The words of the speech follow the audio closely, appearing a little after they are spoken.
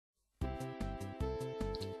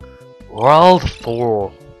World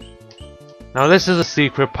 4. Now this is a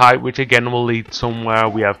secret pipe which again will lead somewhere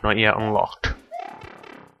we have not yet unlocked.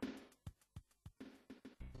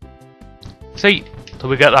 See, till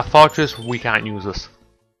we get that fortress we can't use this.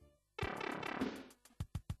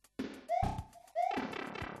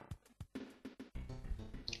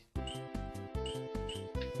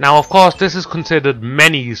 Now of course this is considered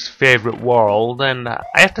many's favourite world, and I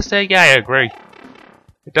have to say, yeah, I agree.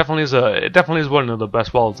 It definitely is one of the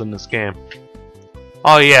best worlds in this game.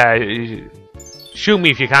 Oh yeah, shoot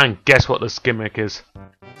me if you can't guess what this gimmick is.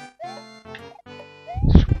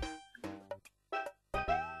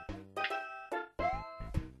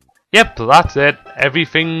 Yep, that's it.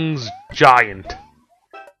 Everything's giant.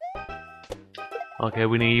 Okay,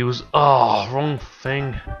 we need to use... Oh, wrong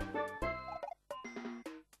thing.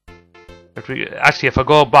 Actually, if I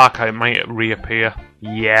go back, it might reappear.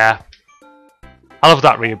 Yeah. I love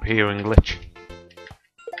that reappearing glitch.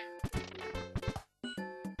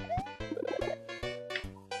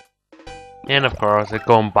 And of course, it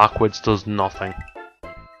going backwards does nothing.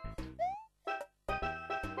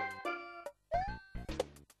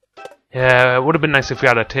 Yeah, it would have been nice if we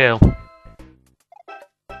had a tail.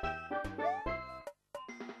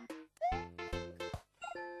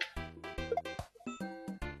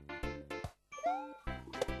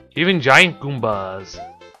 Even giant Goombas.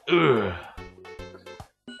 Ugh.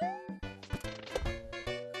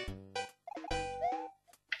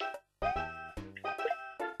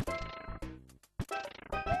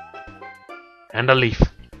 And a leaf.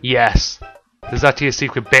 Yes. There's actually a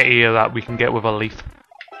secret bit here that we can get with a leaf.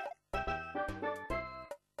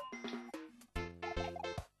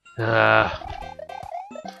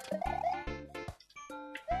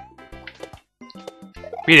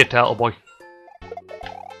 Beat it, Turtle Boy.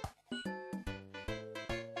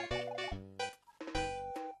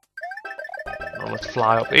 Now let's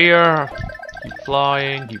fly up here. Keep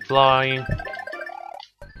flying, keep flying.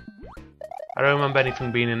 I don't remember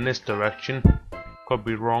anything being in this direction. Could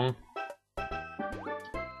be wrong.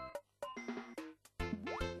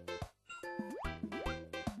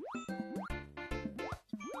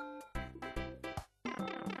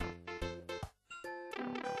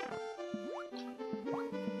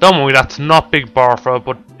 Don't worry, that's not Big Bertha,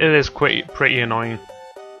 but it is pretty annoying.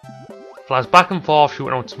 Flies back and forth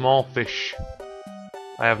shooting out small fish.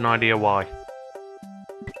 I have no idea why.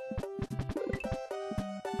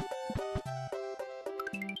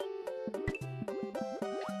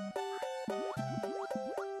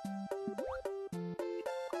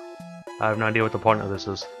 I have no idea what the point of this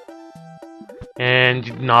is.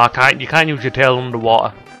 And no, you can't use your tail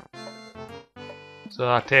underwater. So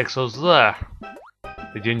that takes us there.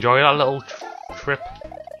 Did you enjoy that little trip?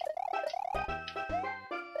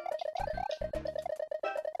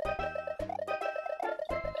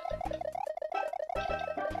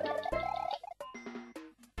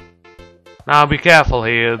 Now be careful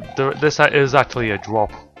here, this is actually a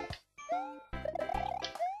drop.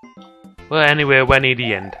 Well anyway, we're near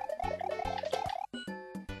the end.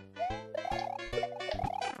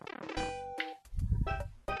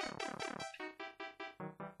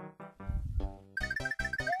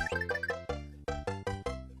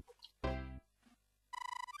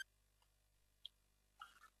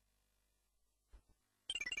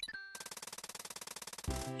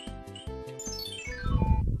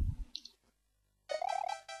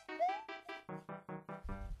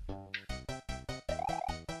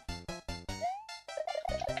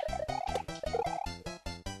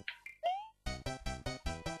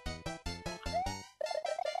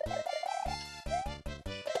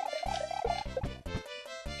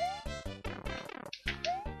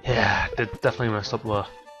 Yeah, they definitely messed up there.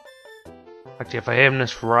 Actually, if I aim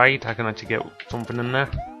this right, I can actually get something in there.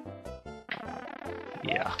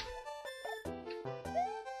 Yeah.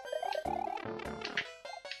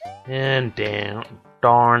 And down.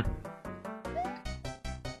 Darn.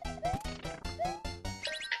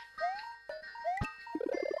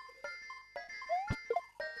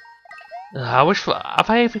 I wish... Have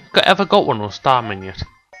I ever got one of Starman yet?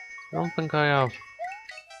 I don't think I have.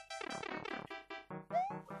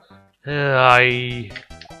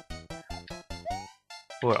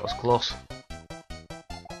 Oh, that was close.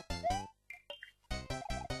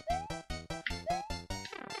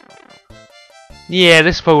 Yeah,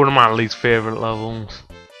 this is probably one of my least favourite levels.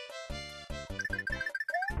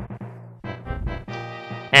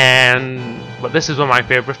 But this is one of my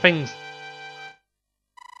favourite things.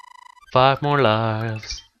 5 more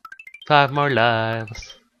lives. 5 more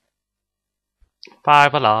lives.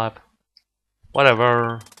 5 alive.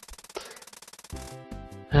 Whatever.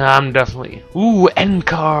 I'm definitely... Ooh, end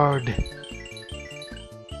card!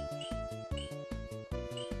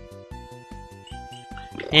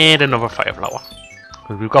 And another fire flower.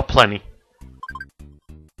 Because we've got plenty.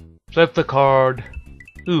 Flip the card.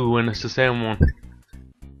 Ooh, and it's the same one.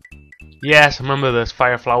 Yes, remember this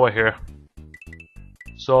fire flower here.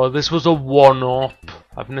 So this was a 1-up.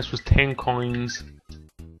 I think this was 10 coins.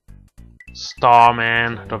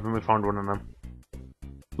 Starman. I don't think we found one of them.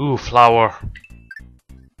 Ooh, flower.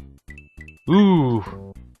 Ooh.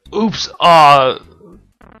 Oops. I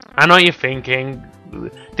know what you're thinking.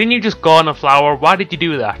 Didn't you just go on a flower? Why did you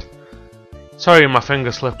do that? Sorry, my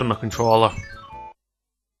finger slipped on the controller.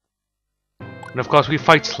 And of course we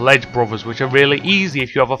fight Sledge Brothers, which are really easy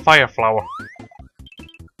if you have a fire flower.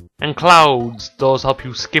 And clouds, those help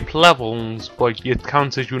you skip levels, but it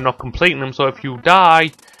counts as you not completing them, so if you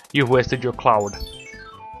die, you've wasted your cloud.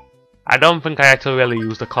 I don't think I actually really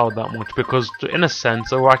use the cloud that much, because in a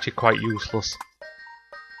sense, they were actually quite useless.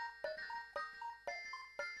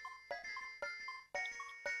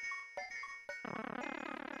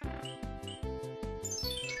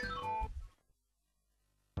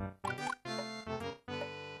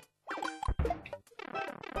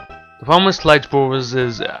 The problem with Sledge Brothers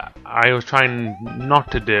is, I was trying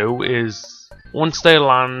not to do, is once they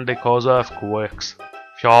land, they cause earthquakes.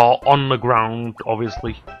 If you're on the ground,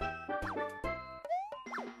 obviously.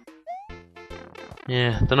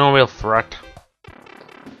 Yeah, they're no real threat.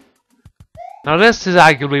 Now this is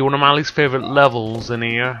arguably one of my least favourite levels in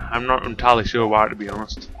here. I'm not entirely sure why, to be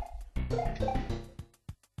honest.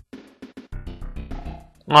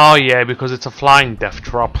 Oh yeah, because it's a flying death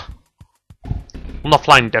trap. Well, not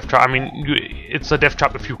flying death trap, I mean, it's a death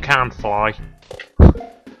trap if you can't fly.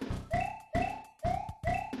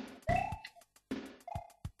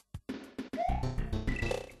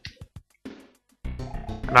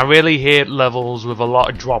 And I really hate levels with a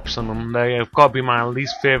lot of drops on them. They have got to be my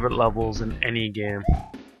least favourite levels in any game.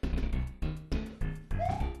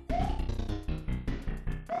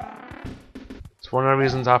 It's one of the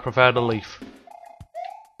reasons I prefer the Leaf.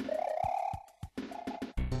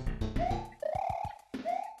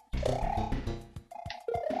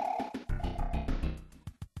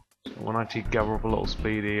 I want to actually gather up a little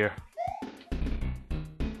speed here.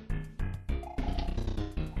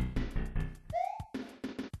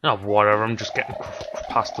 Oh, whatever, I'm just getting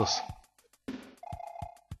past this.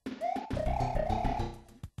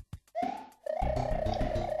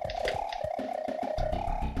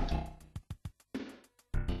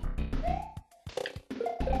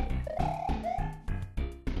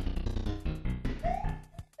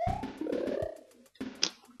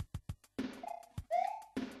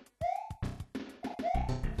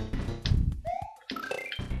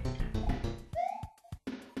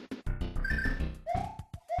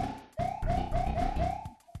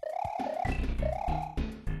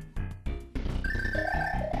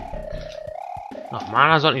 Oh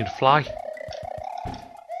man, I don't need to fly.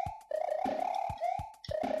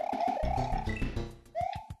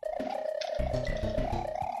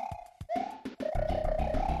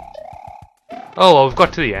 Oh, well, we've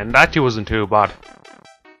got to the end. That actually wasn't too bad.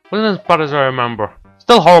 Wasn't as bad as I remember.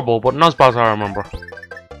 Still horrible, but not as bad as I remember.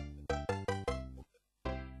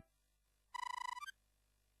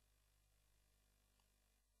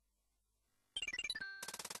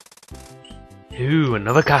 Ooh,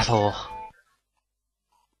 another castle.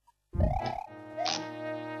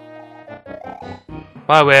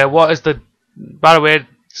 By the way,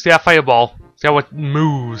 see that fireball? See how it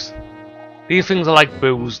moves? These things are like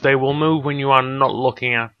boos. They will move when you are not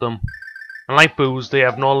looking at them. And like boos, they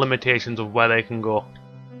have no limitations of where they can go.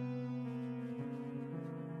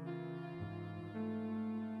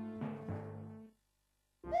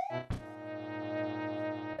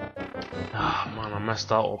 Ah, man, I messed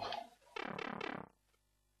that up.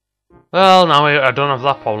 Well, now I don't have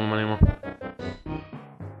that problem anymore.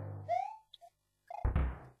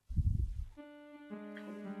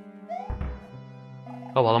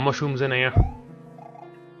 Oh well, the mushroom's in here.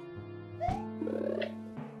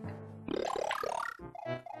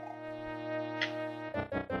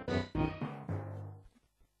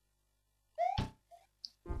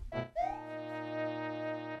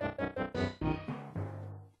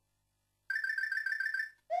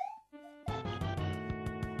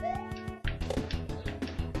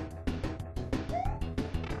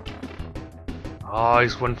 Oh,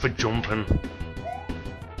 he's went for jumping.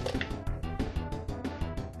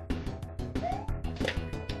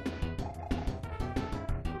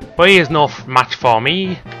 But he is no match for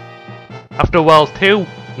me. After World 2,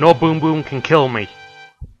 no Boom Boom can kill me.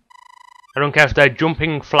 I don't care if they're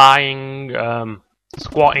jumping, flying,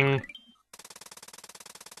 squatting.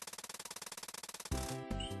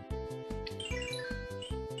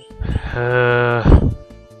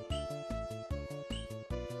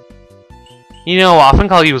 You know what, I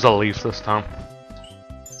think I'll use a leaf this time.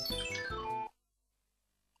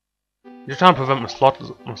 You're trying to prevent my slot.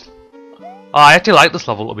 Oh, I actually like this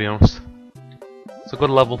level, to be honest. It's a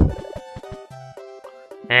good level.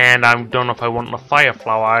 And I don't know if I want the fire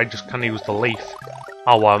flower, I just kind of use the leaf.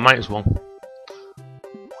 Oh well, I might as well.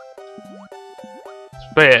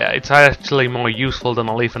 But it's actually more useful than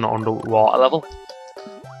a leaf in an underwater level.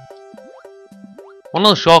 One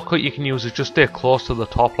little shortcut you can use is just stay close to the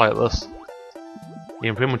top like this. You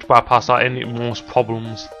can pretty much bypass out any most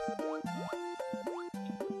problems.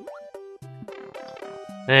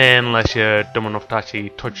 Unless you're dumb enough to actually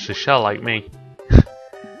touch the shell like me.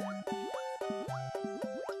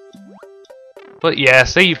 But yeah,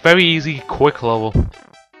 see, very easy, quick level.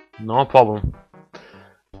 No problem.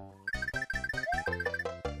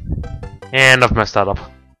 And I've messed that up.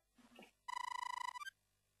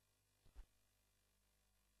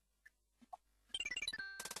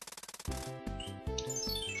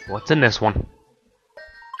 What's in this one?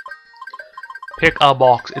 Pick a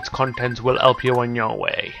box, its contents will help you on your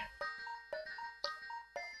way.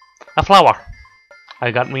 A flower.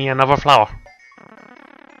 I got me another flower.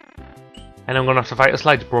 And I'm gonna have to fight a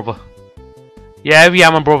Sledge Brother. Yeah, every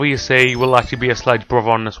Hammer Brother you see will actually be a Sledge Brother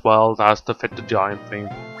on this world as to fit the giant theme.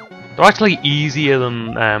 They're actually easier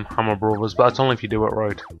than Hammer Brothers, but that's only if you do it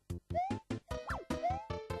right.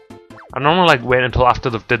 I normally like wait until after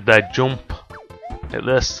they've did their jump. Like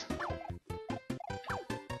this.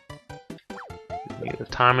 Get the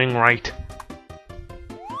timing right.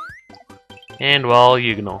 And well,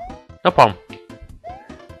 you know. No problem.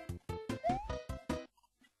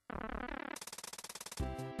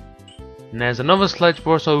 And there's another Sledge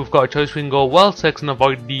Brother, so we've got a choice. We can go World 6 and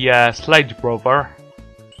avoid the Sledge Brother.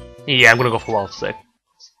 Yeah, I'm gonna go for World 6.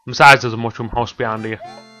 Besides, there's a mushroom house behind you.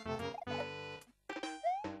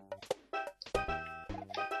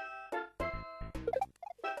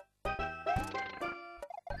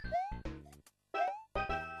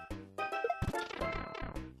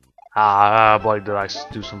 Ah, boy, did I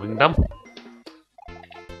do something dumb.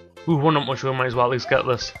 Ooh, one up mushroom, might as well at least get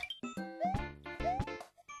this.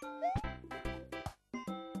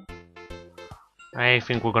 I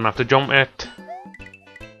think we're gonna have to jump it.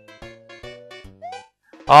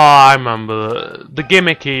 Oh, I remember. The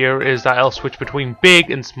gimmick here is that I'll switch between big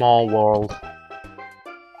and small world.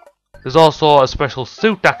 There's also a special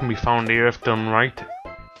suit that can be found here if done right.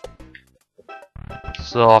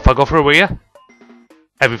 So if I go through here,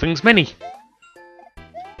 everything's mini.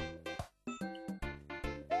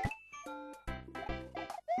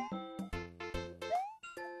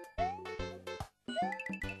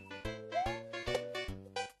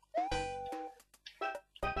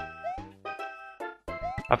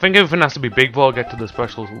 I think everything has to be big before I get to the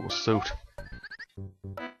special suit.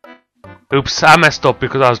 Oops, I messed up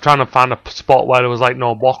because I was trying to find a spot where there was like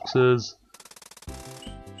no boxes.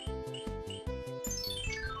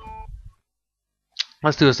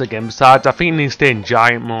 Let's do this again. Besides, I think it needs to stay in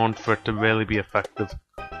giant mode for it to really be effective.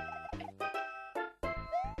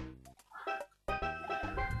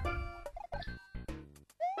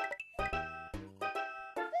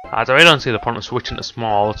 As I really don't see the point of switching to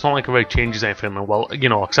small. It's not like it really changes anything, well, you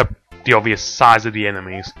know, except the obvious size of the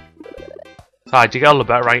enemies. Besides, you get all the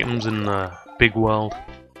better items in the big world.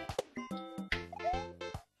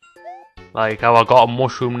 Like how I got a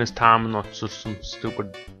mushroom this time and not just some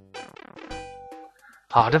stupid...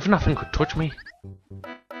 Oh, I didn't think nothing could touch me.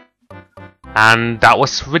 And that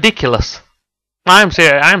was ridiculous. I'm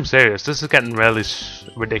serious. This is getting really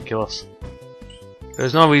ridiculous.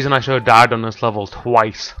 There's no reason I should have died on this level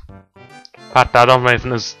twice. In fact, I don't even think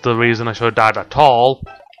there's the reason I should have died at all.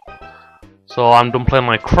 So I'm done playing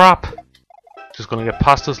like crap. Just gonna get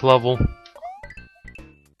past this level.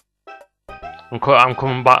 I'm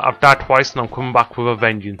coming back. I've died twice and I'm coming back with a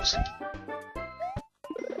vengeance.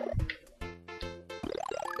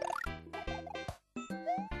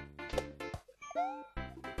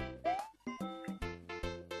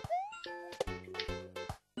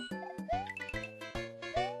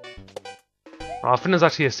 I think there's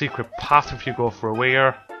actually a secret path if you go through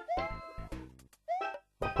here.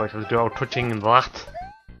 Not quite have to do out touching that.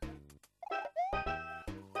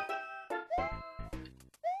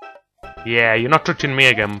 Yeah, you're not touching me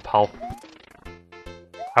again, pal.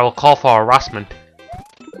 I will call for harassment.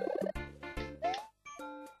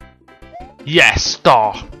 Yes,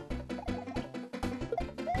 star!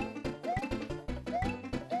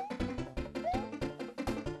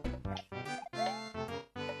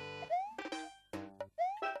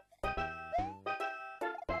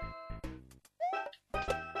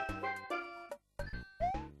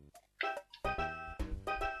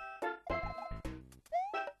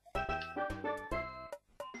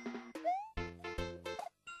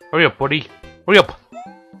 Hurry up, buddy. Hurry up!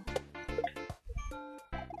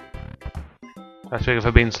 That's big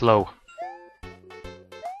for being slow.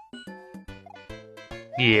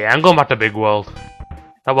 Yeah, I'm going back to Big World.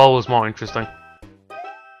 That world was more interesting.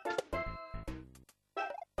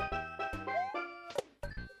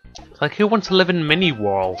 It's like, who wants to live in Mini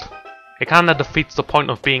World? It kinda defeats the point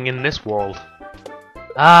of being in this world.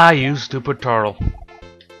 Ah, you stupid turtle.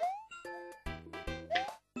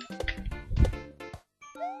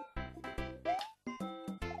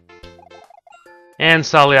 And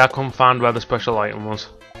sadly, I couldn't find where the special item was.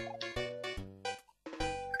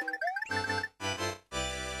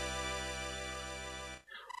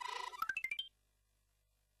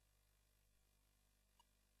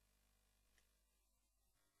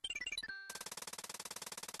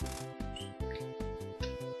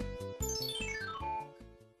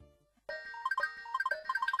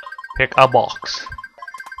 Pick a box.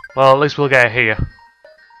 Well, at least we'll get it here.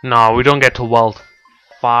 No, we don't get to World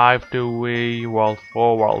 5, do we? World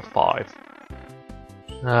 4, World 5.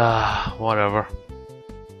 Ah, whatever.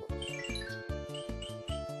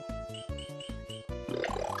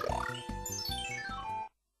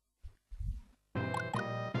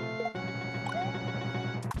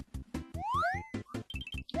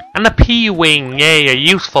 And a P-Wing, yay, a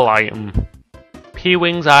useful item.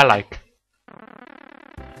 P-Wings I like.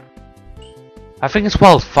 I think it's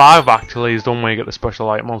World 5 actually is the one where you get the special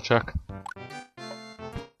item, I'll check.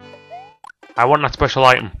 I want that special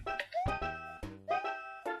item.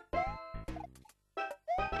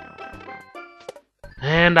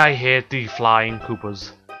 And I hate the flying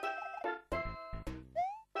Koopas.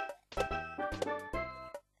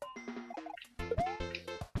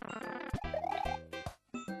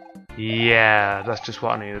 Yeah, that's just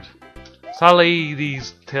what I needed. Sadly,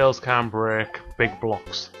 these tails can't break big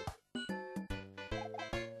blocks.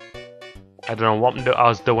 I don't know what I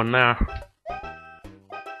was doing there.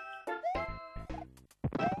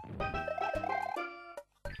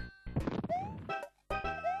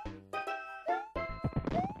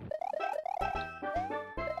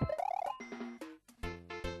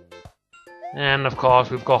 And of course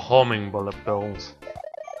we've got homing bullet bills,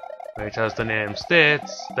 which as the name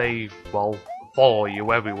states, they will follow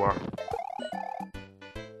you everywhere.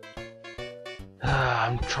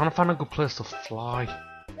 I'm trying to find a good place to fly.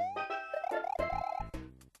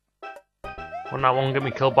 Wouldn't that one get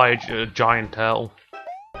me killed by a giant turtle?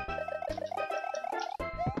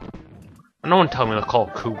 And no one tell me they're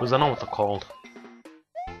called Koopas, I know what they're called.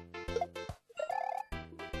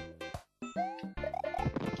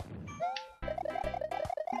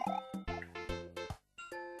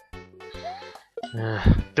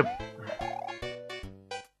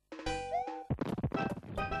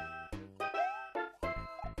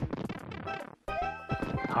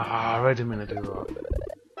 Wait a minute, do that.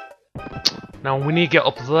 Now we need to get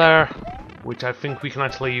up there, which I think we can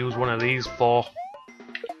actually use one of these for.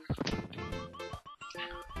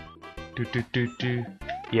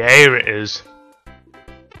 Yeah, here it is.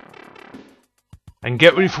 And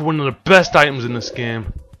get ready for one of the best items in this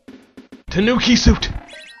game. Tanuki suit!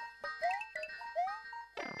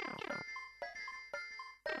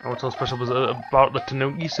 And what's so special about the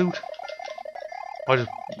Tanuki suit?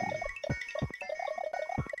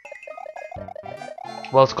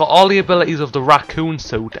 Well, it's got all the abilities of the raccoon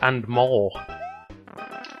suit and more.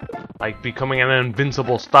 Like becoming an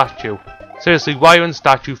invincible statue. Seriously, while you're in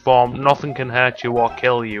statue form, nothing can hurt you or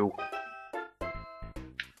kill you.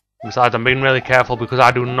 Besides, I'm being really careful because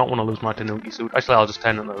I do not want to lose my Tanuki suit. Actually, I'll just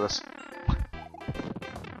turn into this.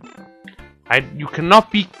 You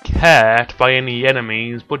cannot be hurt by any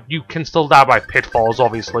enemies, but you can still die by pitfalls,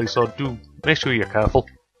 obviously, so do make sure you're careful.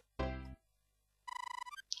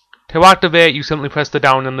 To activate, you simply press the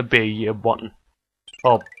down and the B button.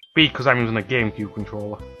 Well, B because I'm using a GameCube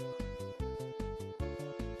controller.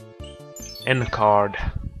 In the card.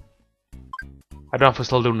 I don't know if we're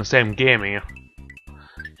still doing the same game here.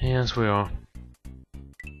 Yes, we are.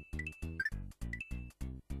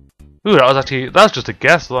 Ooh, that was just a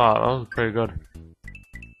guess, that was pretty good.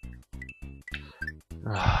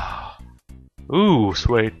 Ooh,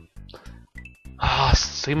 sweet.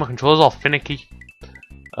 See, my controller's all finicky.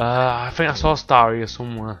 I think I saw a star here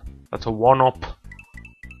somewhere. That's a 1-up.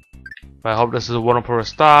 I hope this is a 1-up or a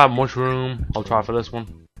star. Mushroom. I'll try for this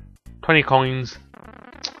one. 20 coins.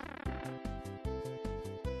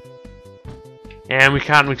 And we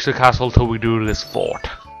can't reach the castle till we do this fort.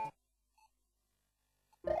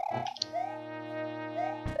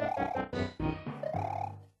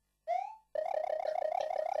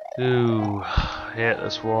 Ooh, I hate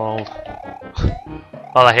this world.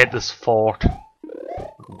 Well, I hate this fort.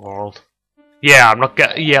 World. Yeah, I'm not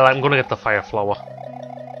get. Yeah, I'm gonna get the fire flower.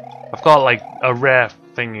 I've got like a rare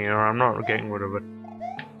thing here. I'm not getting rid of it.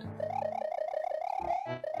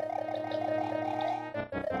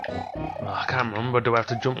 Oh, I can't remember. Do I have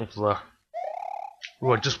to jump up there?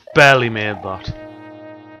 Oh, I just barely made that.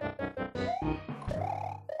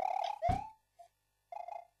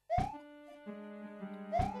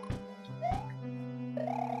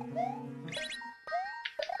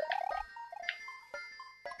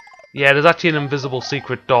 Yeah, there's actually an invisible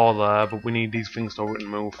secret door there, but we need these things to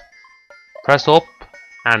move. Press up,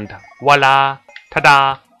 and voila!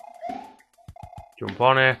 Ta-da! Jump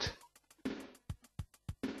on it.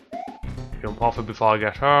 Jump off it before I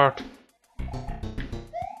get hurt.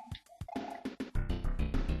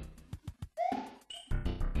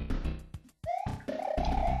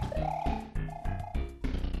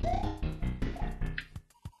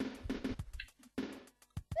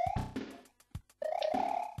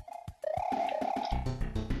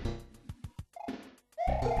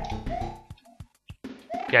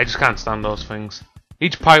 Yeah, I just can't stand those things.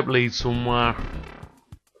 Each pipe leads somewhere.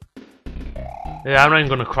 Yeah, I'm not even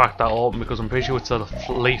going to crack that open because I'm pretty sure it's a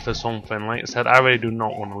leaf or something. Like I said, I really do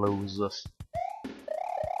not want to lose this.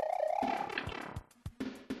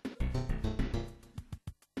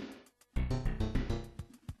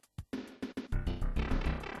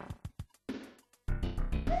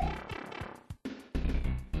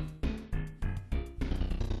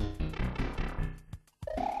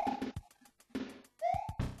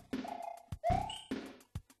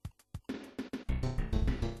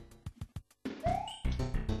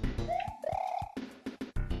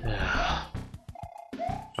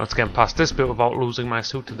 Let's get past this bit without losing my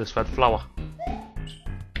suit to this red flower.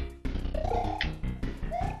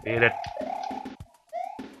 Eat it.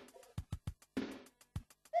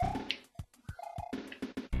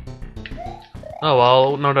 Oh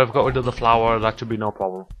well, now that I've got rid of the flower, that should be no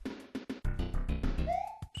problem.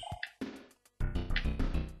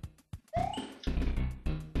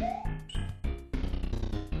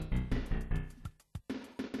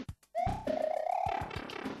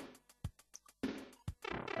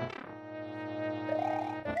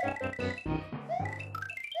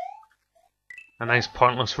 A nice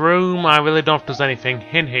pointless room. I really don't know if there's anything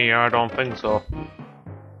in here, I don't think so.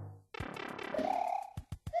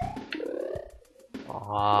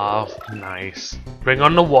 Ah, nice. Bring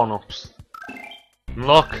on the one-ups.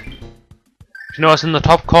 Look. Do you notice in the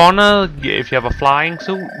top corner, if you have a flying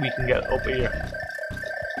suit, we can get up here.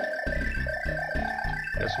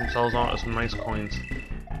 Get some cells out of some nice coins.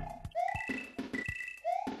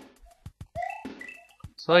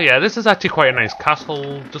 So yeah, this is actually quite a nice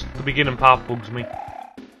castle. Just the beginning part bugs me.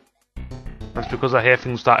 That's because I hear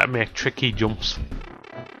things that make tricky jumps.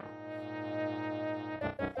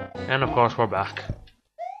 And of course we're back.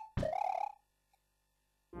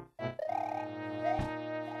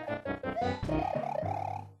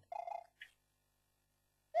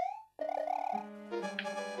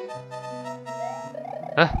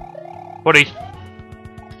 Huh? Buddy!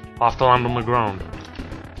 I'll have to land on the ground.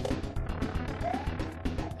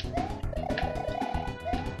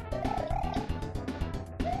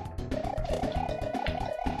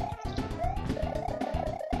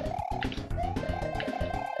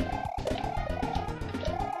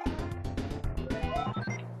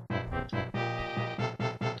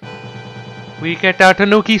 We get our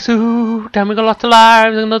Tanuki suit, and we got lots of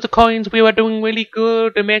lives and lots of coins. We were doing really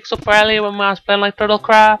good. It makes up for earlier when we was playing like turtle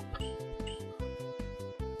crap.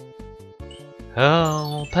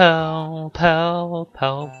 Help, help, help,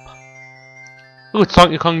 help. Ooh, it's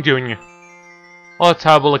Donkey Kong Jr. Oh,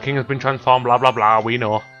 terrible, the king has been transformed, blah blah blah, we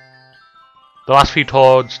know. The last few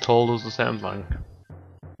Toads told us the same thing.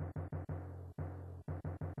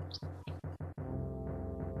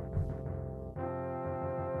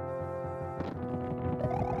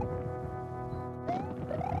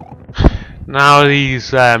 Now these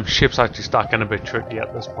ships actually start getting a bit tricky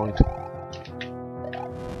at this point.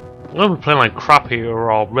 I'm going to be playing like crap here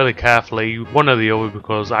or really carefully, one or the other,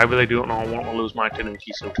 because I really don't know I want to lose my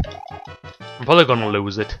Tanuki suit. I'm probably going to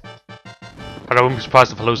lose it. But I wouldn't be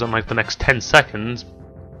surprised if I lose it in like the next 10 seconds.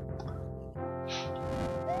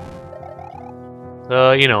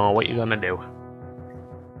 So, you know what you're going to do.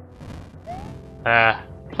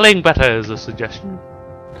 Playing better is a suggestion.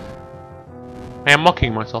 I am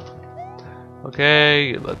mocking myself.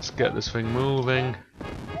 Okay, let's get this thing moving.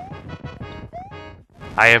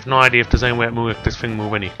 I have no idea if there's any way to make this thing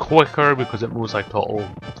move any quicker because it moves like total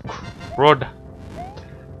crud.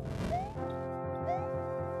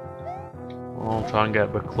 I'll try and get a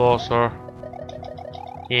bit closer.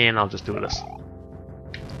 And I'll just do this.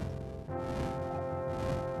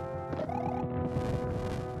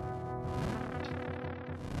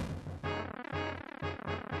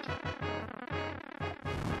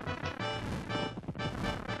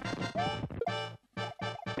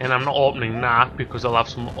 And I'm not opening that because I'll have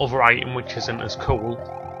some other item which isn't as cool.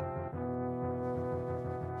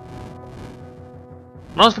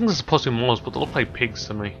 Most things are supposed to be moles, but they look like pigs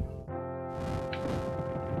to me.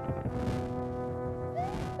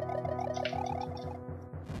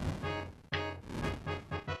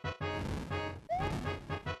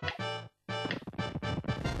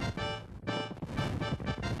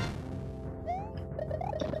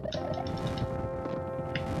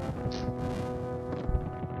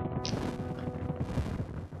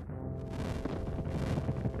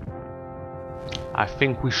 I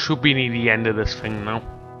think we should be near the end of this thing now.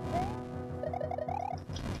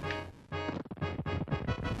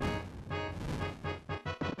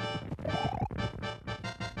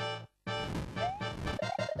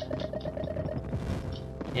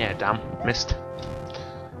 Yeah, damn, missed.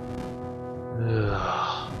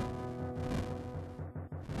 Ugh.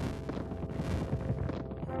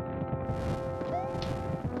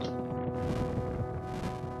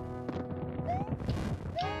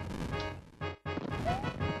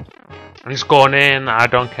 I'm just going in, I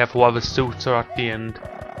don't care for what the suits are at the end.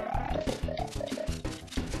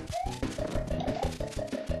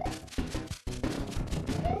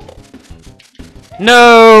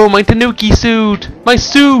 No, my Tanuki suit! My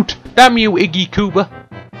suit! Damn you, Iggy Koopa!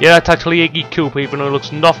 Yeah, that's actually Iggy Koopa, even though it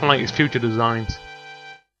looks nothing like his future designs.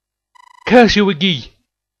 Curse you, Iggy!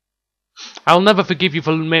 I'll never forgive you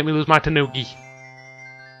for making me lose my Tanuki.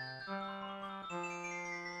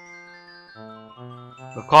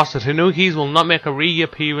 Of course, the Tanukis will not make a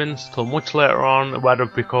reappearance till much later on, where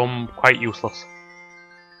they've become quite useless.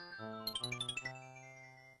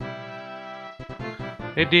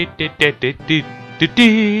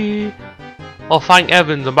 Oh, thank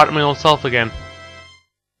Evans, I'm back to my old self again.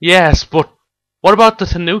 Yes, but what about the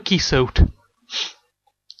Tanuki suit?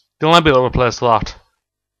 They'll not be able to replace that.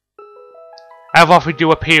 I've offered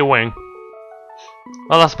you a P wing.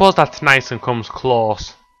 Well, I suppose that's nice and comes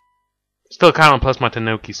close. Still can't replace my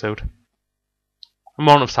Tanuki suit. A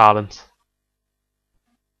moment of silence.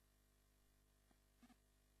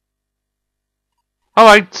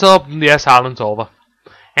 Alright, so yeah, silence over.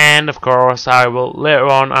 And of course I will later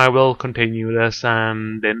on I will continue this,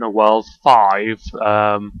 and in the world 5,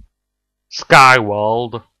 Sky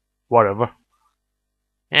World, whatever.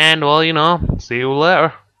 And well, you know, see you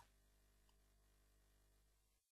later.